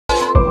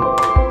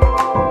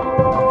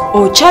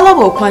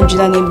Ochalaba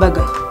okwanjula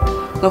n'embaga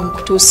nga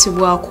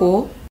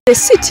kukutuusibwako The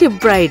City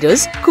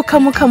Bridals ku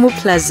Kamukamu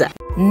Plaza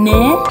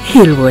ne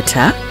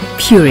Hillwater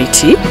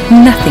Purity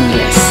Nothing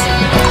Less.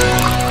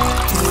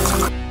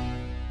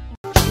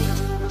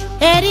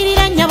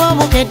 Eririra nyabo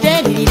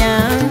mukedde lirira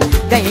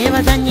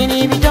gayeba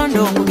nyini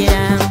bitondo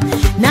okugera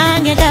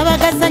nange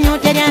gabagasa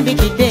nyote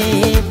lyambikidde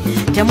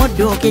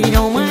temuddukirira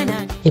omwana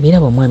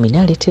Ebirabo omwami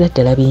n'aleetera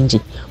ddala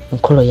bingi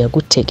nkolo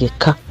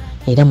yagutegeka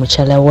era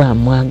mukyala we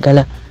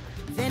amwagala.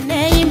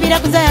 Neyimbira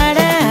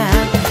kuzaala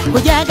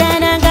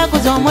kujagana nga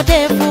kuza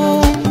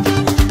omuteefu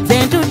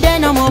zentudde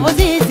no mu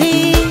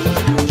buziizi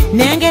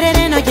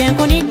nengerera eno gye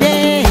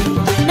nkunidde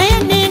naye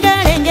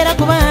nninga lengera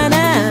ku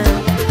baana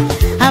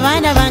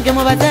abaana bange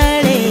mu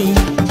bazaale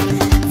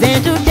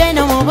zentudde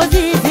no mu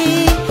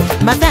buziizi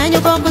masanyu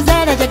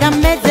g'okuzaala gye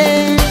gammeze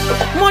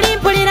muli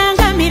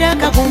mpuliranga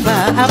miraka kumba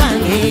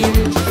abange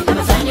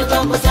amasanyu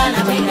g'okuzaala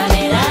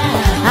bwegalera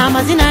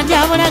amazina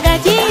ntyabulaga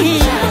ki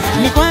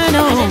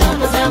mikwano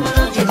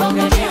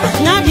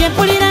ngambye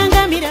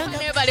mpuliranga miraka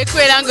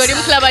Kwera ngoli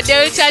mukulaba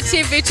Delta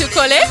TV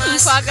tukole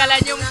nkwagala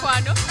nnyo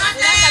mukwano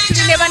era nga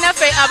tuli ne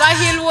banaffe aba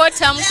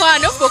Hillwater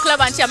mukwano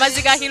okulaba nti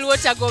amazzi ga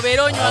Hillwater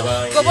gobeera onywa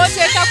goba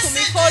oteeka ku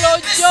mikolo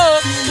gyo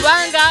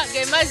kubanga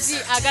ge mazzi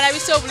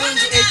agalabisa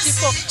obulungi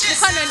ekifo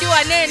mukwano ndi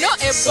wano eno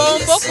e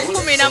Bombo ku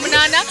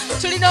 18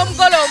 tulina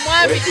omugolo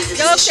omwami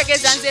nga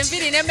okutegeeza nze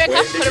enviri ne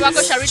makeup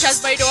kolebwako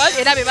Sharita's Bridal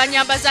era be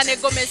banyambaza ne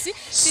Gomesi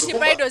City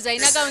Bridals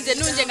ayina gawunze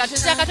ennungi nga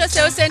tuzza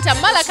katosewo center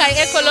Malakai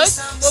Ecolos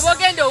oba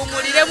ogenda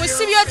owumulire mu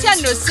sibyo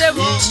tyano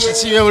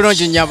Sibyo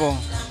bulungi nyabo.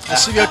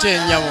 Sibyo te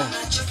nyabo.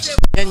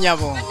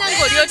 Nyabo.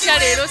 Ngoli otya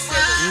leero se.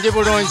 Ndi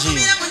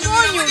bulungi.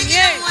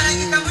 Onyumye.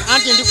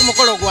 Anti ndi ku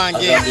mukolo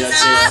gwange.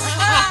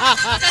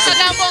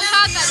 Kasagambo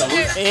nkaka.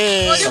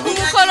 Oli ku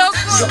mukolo gwo.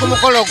 Ndi ku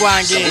mukolo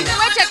gwange.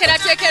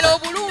 Wetekera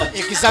obulungi.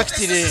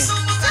 Exactly.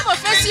 Sebo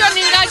fesio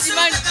ninga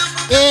jimanyi.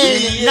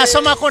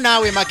 Nasomako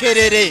naawe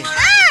Makerere.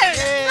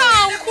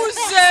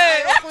 Nkuze.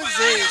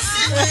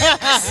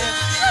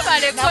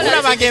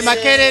 Nakula bange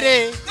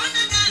Makerere.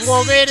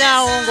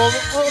 Ngobeera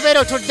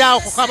otuddawo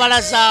ku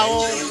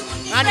kabalazaawo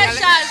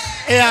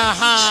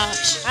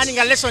ani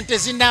nga lesson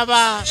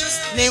tezinaba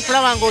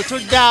nenkulaba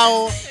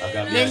ng'otuddawo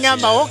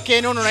neŋŋamba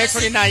oke noono naye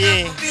tuli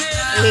naye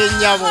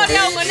ennyabo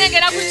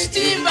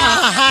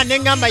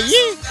neŋŋamba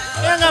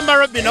neŋŋamba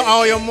Robinah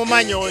oyo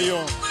mumanyi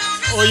oyo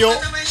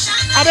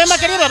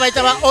ab'Emakerere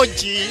babayita ba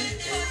ogi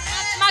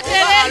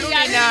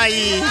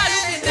aluminayi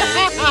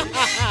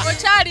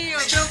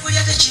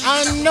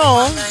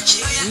no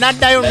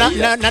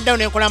naddayo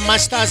nenkola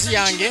masters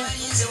yange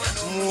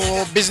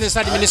mu business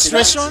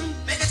administration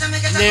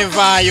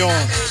nevaayo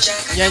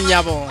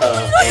nyanyabo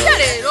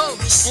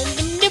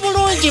ndi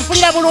bulungi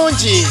mpulira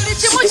bulungi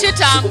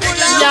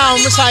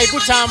omusaayi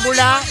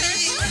gutambula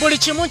buli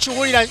kimu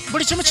nkiwulira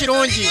buli kimu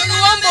kirungi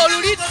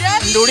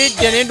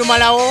ndulidde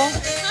nendumalawo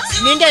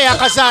ninga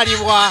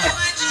yakazaalibwa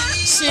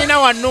siina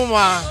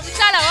wannuma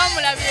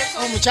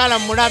omukyala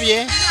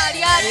mulabye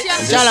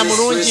mukyala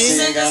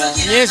mulungi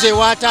nyeze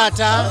ewa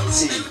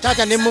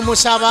taata ne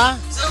mumusaba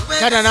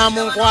taata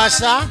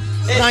namunkwasa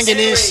nange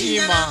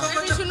nensiima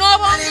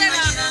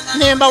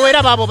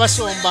nembawera baabo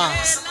basomba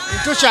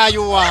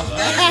ntukyayuwa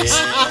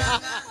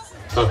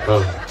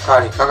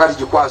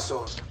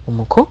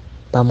Omuko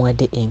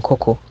bamuwadde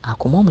enkoko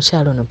akuma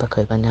omukyala ono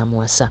mpaka we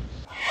banaamuwasa.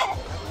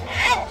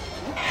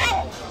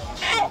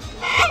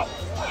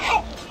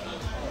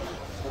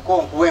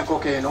 Nkuwa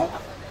enkoko eno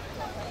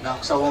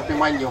nakusaba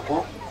ompima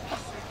nnyoko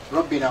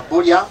Robinah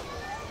bulya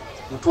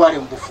mutwale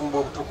mu bufumbo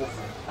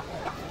obutukuvu.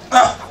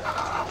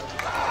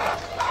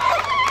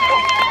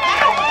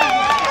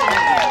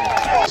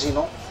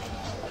 Zino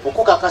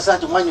okukakasa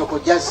nti mwanyoko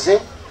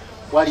jazze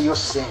waliyo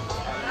ssente.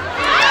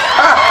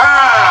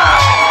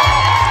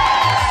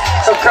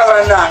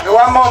 Kabana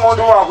wamma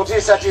omuntu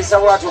wakutiisatiisa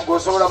bwatyo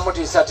gwosobola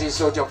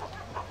mutiisatiisa otyo.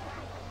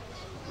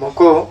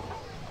 Muko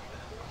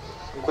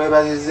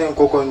nkwebaziza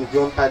enkoko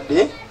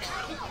gyompadde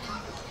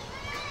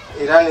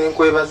era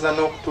nenkwebaza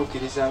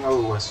n'okutuukiriza nga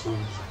we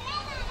wasuubiza.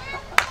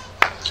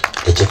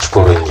 Ekyo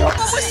kikulu nnyo.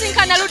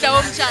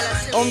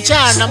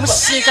 Omukyala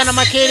namusisinkana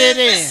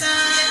Makerere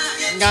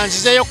nga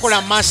nzizeyo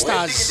okukola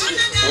masters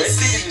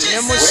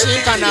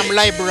nemusinkana mu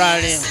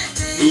library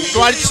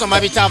twali tusoma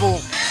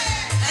bitabo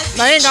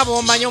naye nga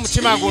bw'omanyi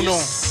omutima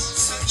guno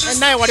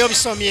naye wali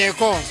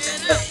obisomyeko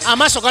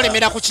amaaso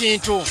galemera ku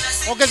kintu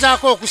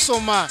ogezaako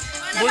okusoma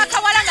nga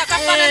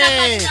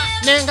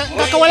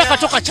kawala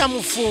kato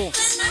kacyamufu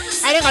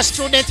ale nga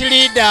student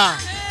leader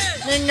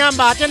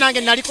neŋŋamba ate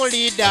nange naliko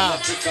leader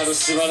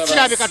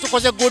kirabika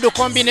tukoze good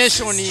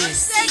combination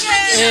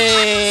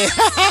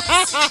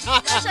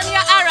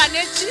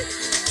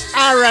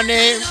R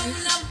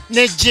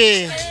ne J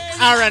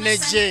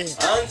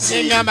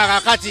neŋŋamba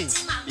kakati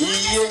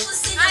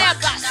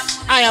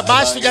aya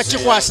basi tujja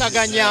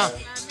kikwasaganya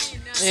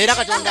era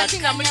Katonda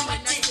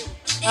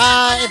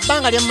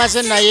ebbanga lye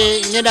mmaze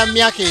naye ngenda mu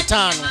myaka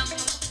 5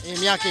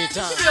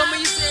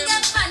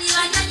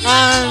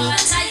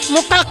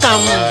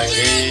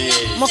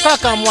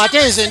 mukakamu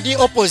ate nze ndi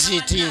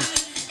opposite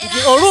nti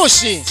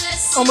oluusi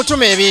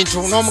omutuma ebintu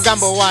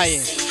n'omugamba owaaye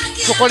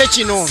tukole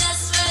kino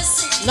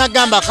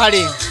n'agamba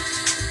kale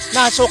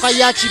n'asooka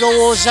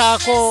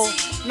yakirowoozaako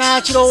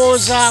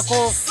n'akirowoozaako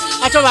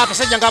ate oba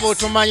akasajja nga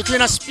bw'otumanyi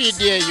tulina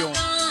sipiidi eyo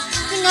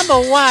ngamba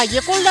owaaye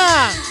kola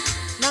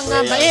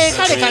n'agamba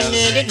kale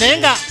kanende naye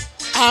nga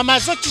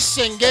amaze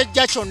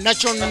okisengejja kyonna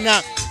kyonna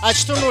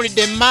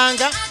akitunuulidde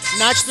emmanga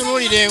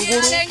n'akitunuulira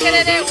engulu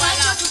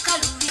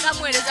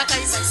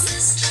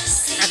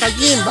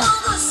akayimba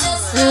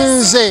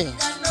nze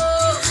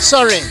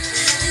sorry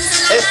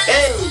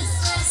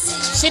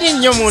siri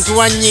nnyo muntu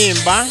wa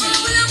nnyimba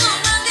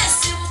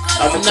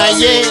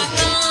naye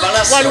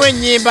waliwo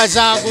ennyimba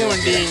za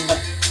gundi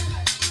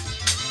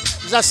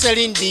za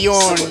Celine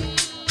Dion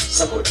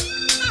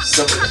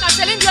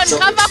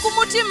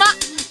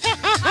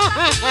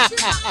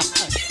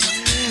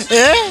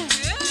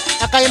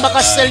akayimba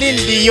ka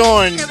Celine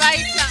Dion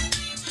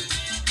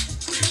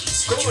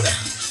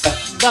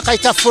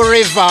bakayita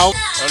forever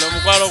ono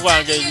mukwano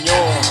gwange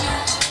nnyo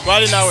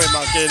twali nawe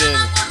Makerere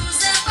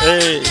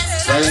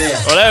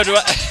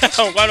olayo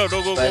mukwano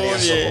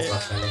togogombye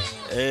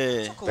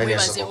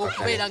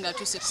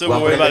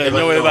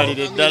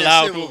webalire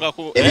ddala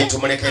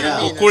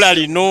okula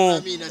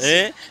lino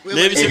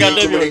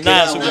n'ebisigadde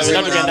byonna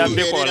subira tugenda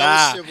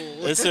mbikola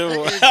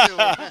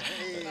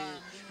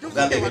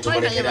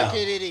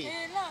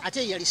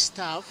ate yali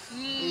staff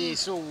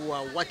so we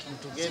are working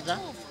together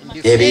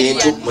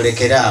ebintu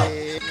mulekeraawo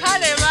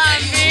kale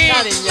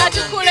bambi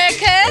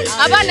katukuleke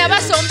abaana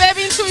basomba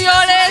ebintu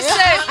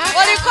byolese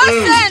oliko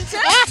sente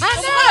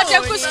omukolo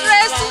teku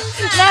stress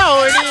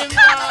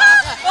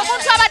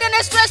omuntu abadde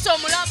ne stress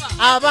omulaba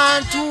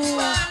abantu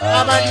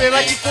be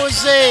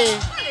bakikoze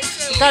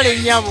kale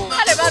nyabo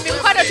kale bambi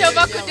mukwano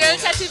tova ku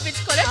Delta TV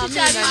tukole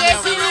tukyalire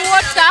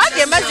Hilwater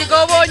gemazzi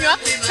g'obonywa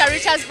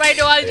Sharita's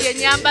Bridal World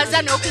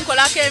yenyambaza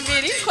n'okunkolako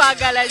enviri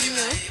kwagala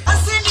nnyo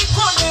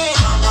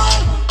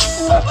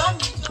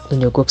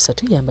Luno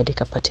ogwokusatu yambadde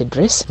kapate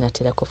dress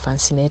n'ateerako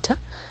fansineta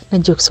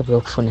najja okusobola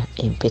okufuna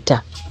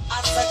empeta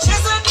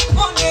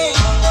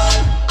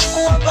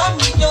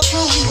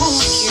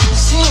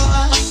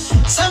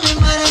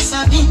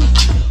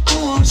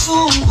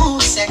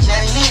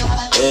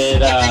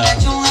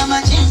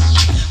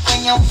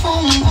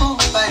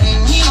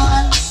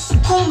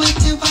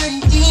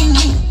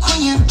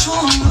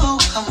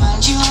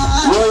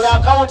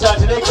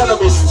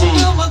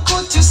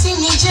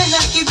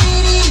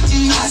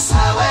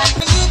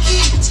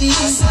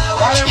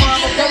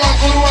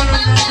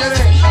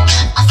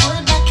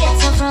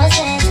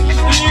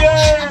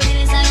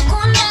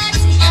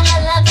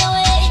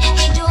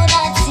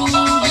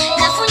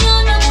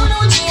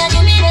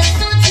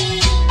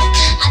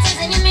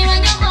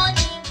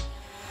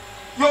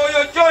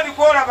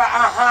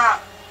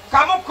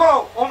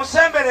Kamuko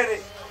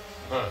omusemberere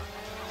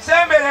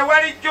sembere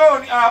wali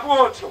John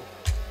abotyo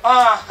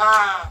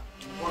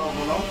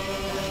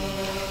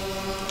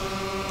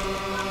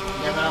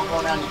njagala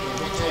nkona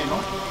nikembete eno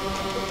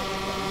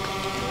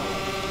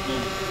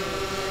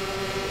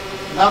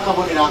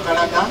n'akabonero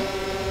akalaga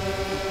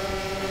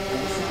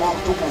obufumu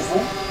obutukuvu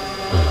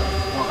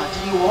wakati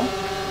wo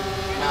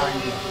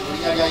nange mu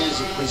linnya lya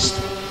Yesu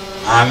Kristo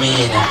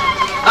amina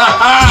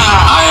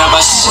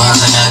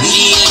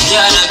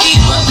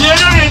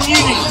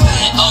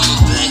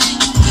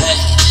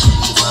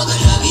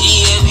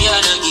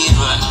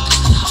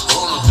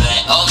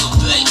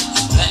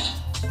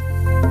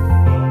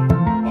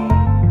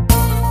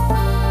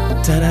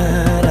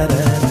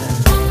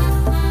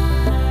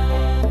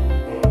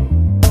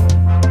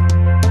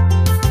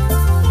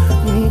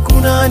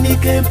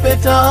nkunaanike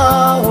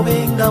empeta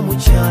obenga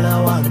mukyala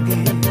wange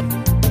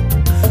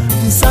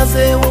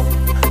nsazeewo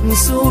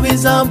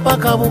nsuubiza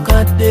mpaka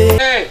bukadde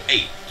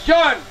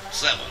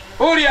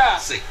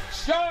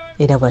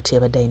era bw'atyo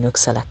yabadde alina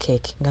okusala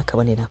keeki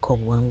ng'akabonerako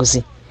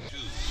obuwanguzi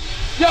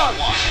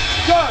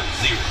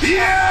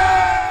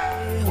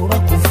oba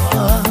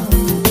kufa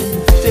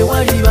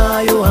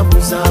tewalibaayo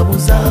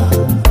abuzaabuza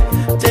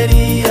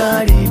teri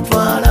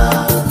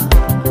alitwala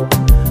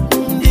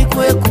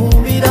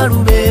ndikwekumbira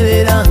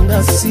lubeerera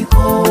nga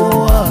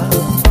sikoowa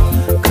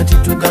kati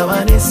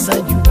tugabane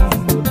essanyu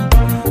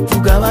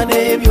tugabane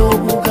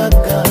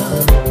ebyobugagga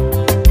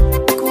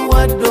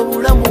kuwadde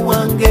obulamu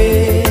bwange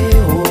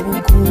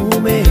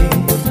obukuume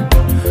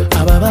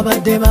abo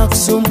babadde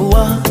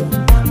bakusumbuwa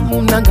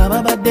munanga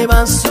babadde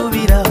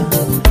bansuubira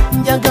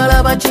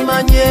njagala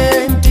bakimanye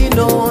nti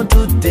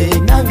n'ontudde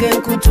nange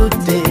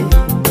nkutudde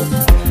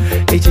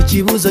ekyo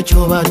kibuuzo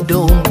ky'obadde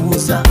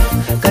ombuuza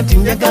kati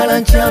njagala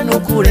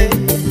nkyanukule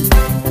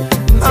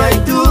I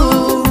do,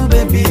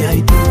 baby,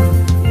 I do.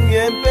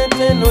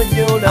 Yempete no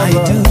gyolaba I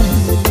do,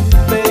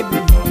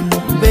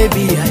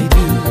 baby, I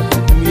do.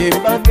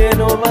 Yempake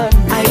no bandi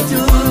I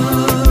do,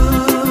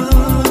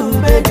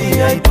 baby,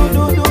 I do.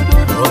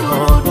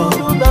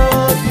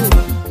 Love you.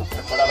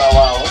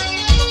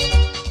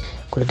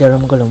 ku ludda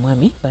lw'omugole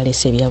omwami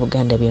baleese ebya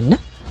Buganda byonna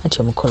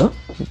anti omukolo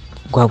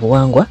gwa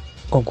buwangwa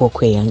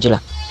ogw'okweyanjula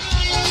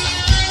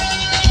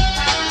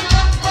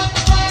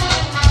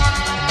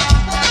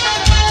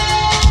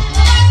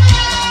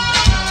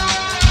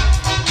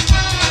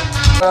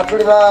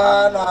tuli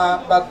baana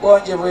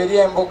bagonje bweri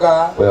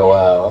embuga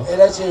weewaawo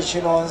era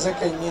kyekino nze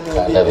kennyini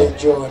mbidde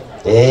John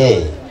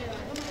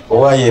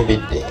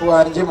owayembidde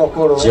wangi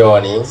mukulu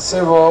John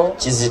sebo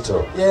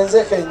Kizito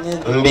yenze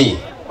kennyini mbi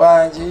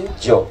wangi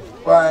jo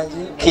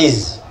wangi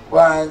Kiz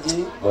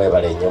wangi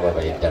mwebale nnyo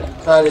mwebale ddala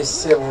kale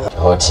sebo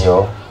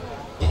otyo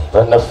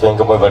bannaffe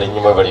nga mwebale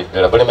nnyo mwebale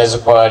ddala bulemezi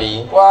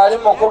kwali wali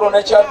mukulu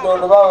ne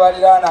kyaddondo baba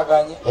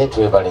baliraanaganye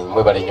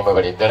mwebale nnyo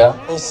mwebale ddala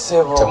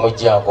sebo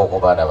temujjangu ku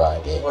baana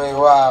bange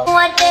weewaawo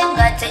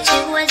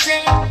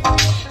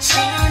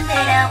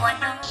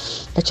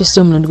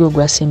nakisa omulundi gwe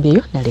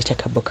gwasembeeyo naleeta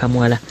kabbo ka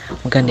mwala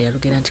muganda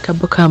yalugera nti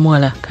kabbo ka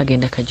mwala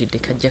kagenda kajjudde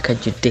kajja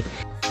kajjudde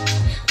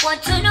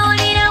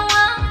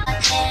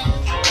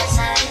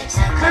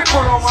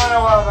Mikolo omwana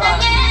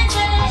w'abaana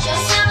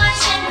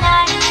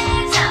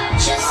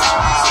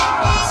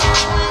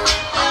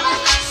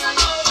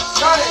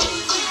kale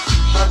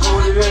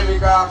batuwulire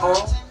ebigambo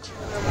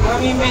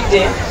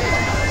mwabimbidde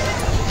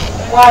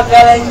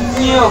mwagala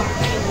nnyo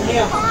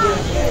nnyo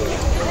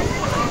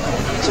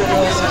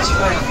kyolowooza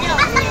kimanyi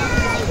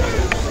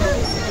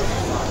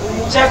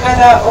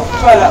njagala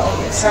okutwala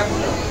omukisa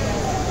guno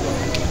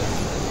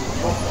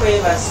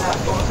okwebaza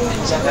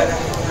okunjagala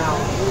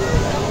naawe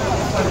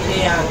famire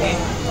yange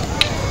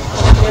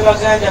ne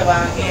baganda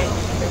bange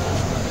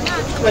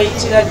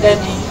tubayitira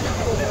ddadi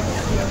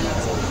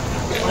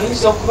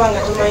oyinza okuba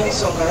nga tumanyi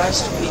nsonga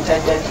lwaki tukuyita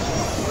ddadi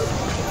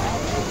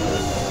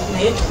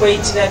naye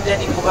tukweyitira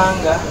ddadi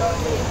kubanga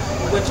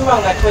bwe tuba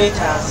nga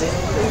twetaaze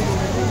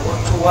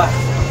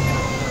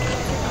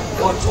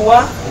otuwa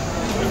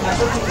nga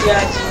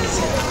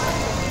totujajinze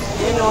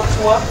naye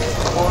n'otuwa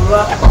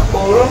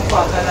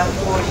olw'okwagala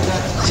kwolina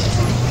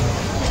kituli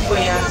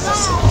tukweyanza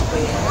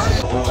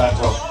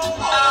situkweyanza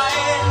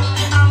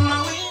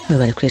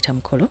bali kuleeta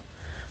mukolo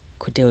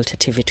ku Delta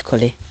TV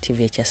tukole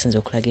TV ekyasinze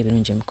okulaga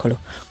ebirungi mukolo.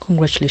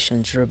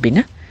 Congratulations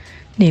Robinah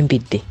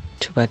nembidde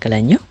tubagala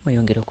nnyo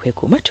muyongere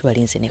okwekuuma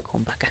tubalinze ne ku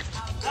mbaga.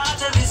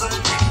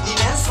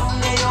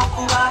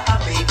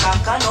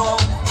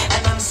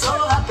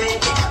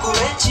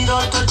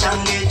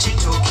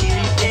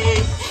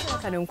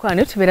 Kano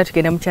mkwano tubeera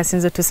tugenda mu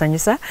kyasinze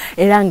tusanyusa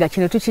era nga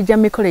kino tukijja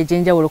mu mikolo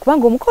egy'enjawulo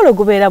kubanga omukolo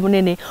gubeera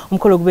munene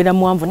omukolo gubeera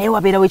muwanvu naye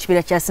wabeerawo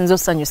ekibeera kyasinze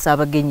osanyusa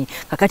abagenyi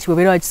kakati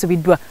bwebeera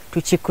wakisubiddwa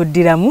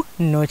tukikuddiramu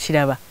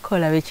n'okiraba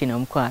kolabe kino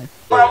omukwano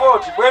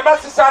bwemba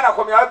sisaana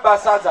komyawe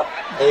basaza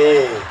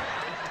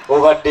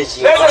obadde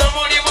ki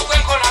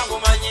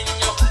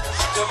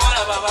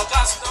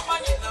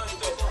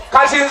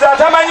kati nze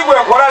atamanyi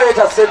bwenkola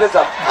leeta ssente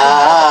zamu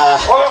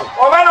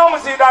oba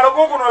n'omuzindaalo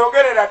guguno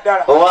oyogerera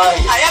ddala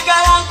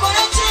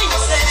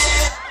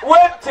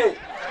wette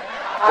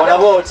kola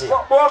booti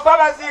bw'ofa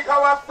baziika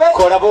waffe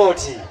kola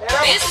booti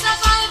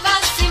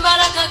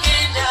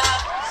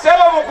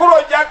sebo mukulu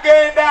ojja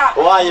genda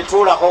waayi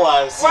tuulako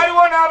wansi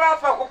waliwo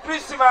n'abaafa ku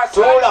Krismasi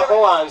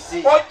tuulako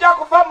wansi ojja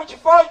kufa mu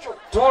kifo kyo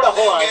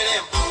tuulako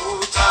wansi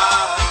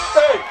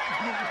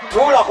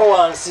tuulako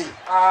wansi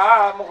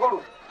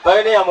mukulu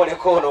balina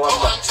yamuleke ono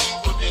wamma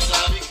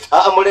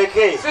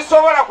muleke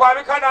sisobola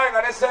kwabika nawe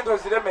nga ne sente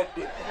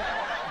oziremedde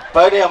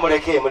balina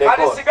yamuleke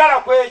ali sigala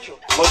ku ekyo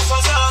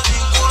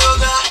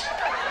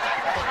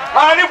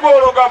ani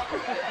gwologa ffe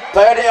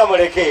balina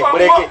yamuleke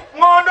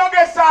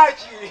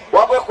ng'ondogesaaki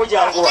wabwe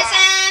kujanguwa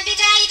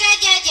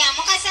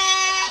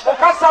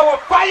mukasawo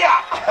faya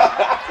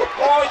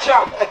okya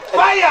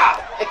faya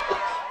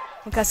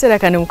Mukaseera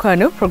kano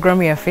mukwano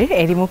programu yaffe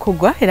eri mu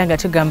kuggwa era nga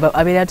tugamba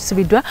abeera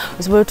tusubiddwa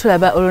osobola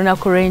tulaba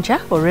olunaku lw'enkya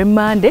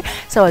olw'emmande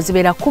sawa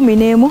zibeera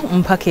 11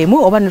 mpaka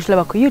 1 oba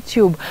notulaba ku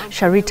YouTube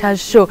Sharita's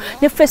Show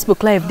ne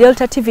Facebook Live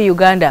Delta TV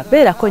Uganda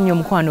beerako nnyo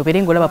mukwano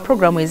obeere ng'olaba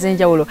programu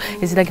ez'enjawulo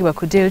eziragibwa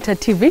ku Delta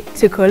TV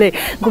tukole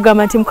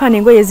nkugamba nti mukwano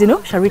engoye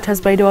zino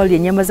Sharita's Bridal World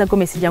yennyamba za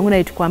gomesi jangu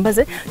naye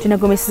tukwambaze tulina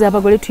gomesi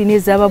z'abagole tulina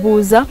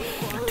ez'ababuuza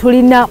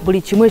tulina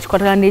buli kimu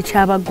ekikwatagana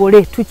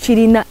n'ekyabagole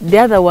tukirina. The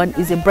other one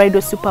is a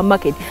bridal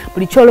supermarket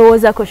buli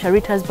kyolowoozaako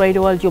Sharita's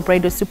Bridal World your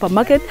bridal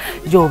supermarket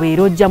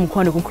gy'obeera ojja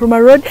mukwano ku Nkrumah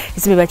Road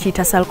ezimbe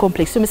bakiyita Sal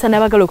Complex somesa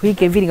n'abagala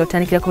okuyiga enviiri nga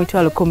tutandikira ku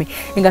mitwalo 10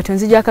 engato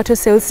nzija akato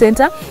sales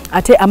center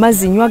ate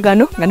amazzi nywa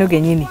gano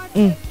gennyini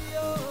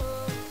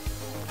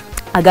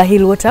aga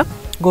Hill Water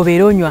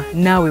gobeera onywa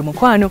naawe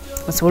mukwano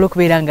osobola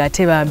okubeera nga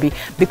ate bambi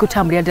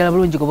bikutambulira ddala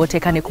bulungi goba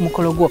oteeka ne ku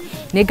mukolo gwo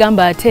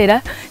negamba ate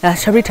era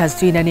Sharita's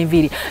tulina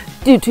n'enviiri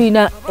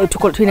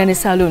tulina ne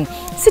saloon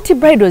City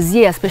Bridals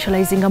ye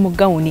specializing mu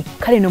gawuni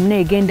kale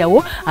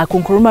nomuneegendawo ku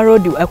Nkrumah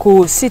Road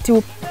ku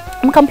City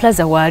Mukam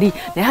Plaza wali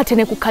naye ate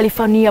ne ku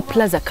California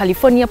Plaza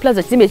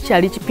kizimbe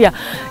ekikyali kipya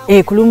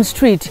ku Loom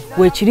Street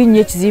weekiri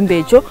nnyo ekizimbe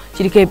ekyo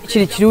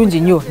kiri kirungi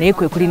nnyo naye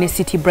kwe kuli ne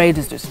City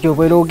Bridals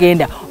gy'obeera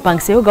ogenda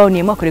opangiseeyo gawuni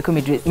emu akoleko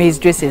maize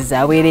dresses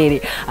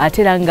zaawereere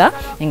ate era nga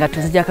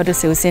engatto zijja akato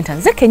sales center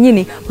nze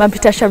kennyini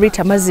bampita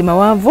Sharita mazzi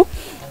mawanvu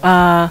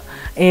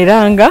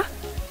era nga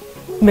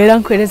mbeera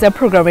nkuweereza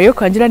programu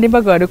ey'okwanjula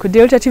wano ku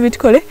Delta TV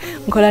tukole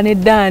nkola ne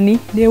Dani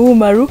ne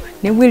Umaru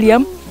ne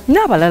William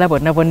n'abalala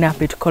bonna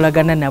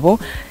betukolagana nabo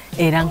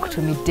era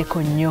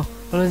nkutumiddeko nnyo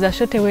olowooza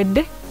sho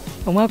tewedde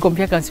omwaka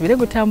omupya kansubire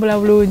gutambula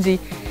bulungi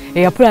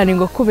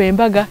eyapulaninga okuba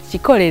embaga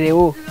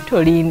kikolerewo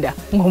tolinda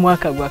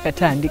ng'omwaka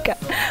gwakatandika.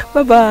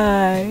 Bye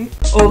bye.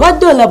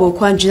 Obadde olaba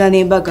okwanjula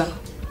n'embaga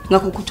nga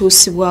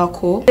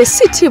kukutuusibwako The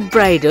City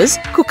Bridals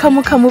ku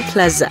Kamukamu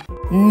Plaza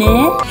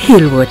ne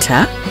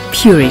Hillwater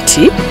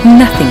Purity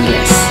Nothing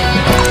Less.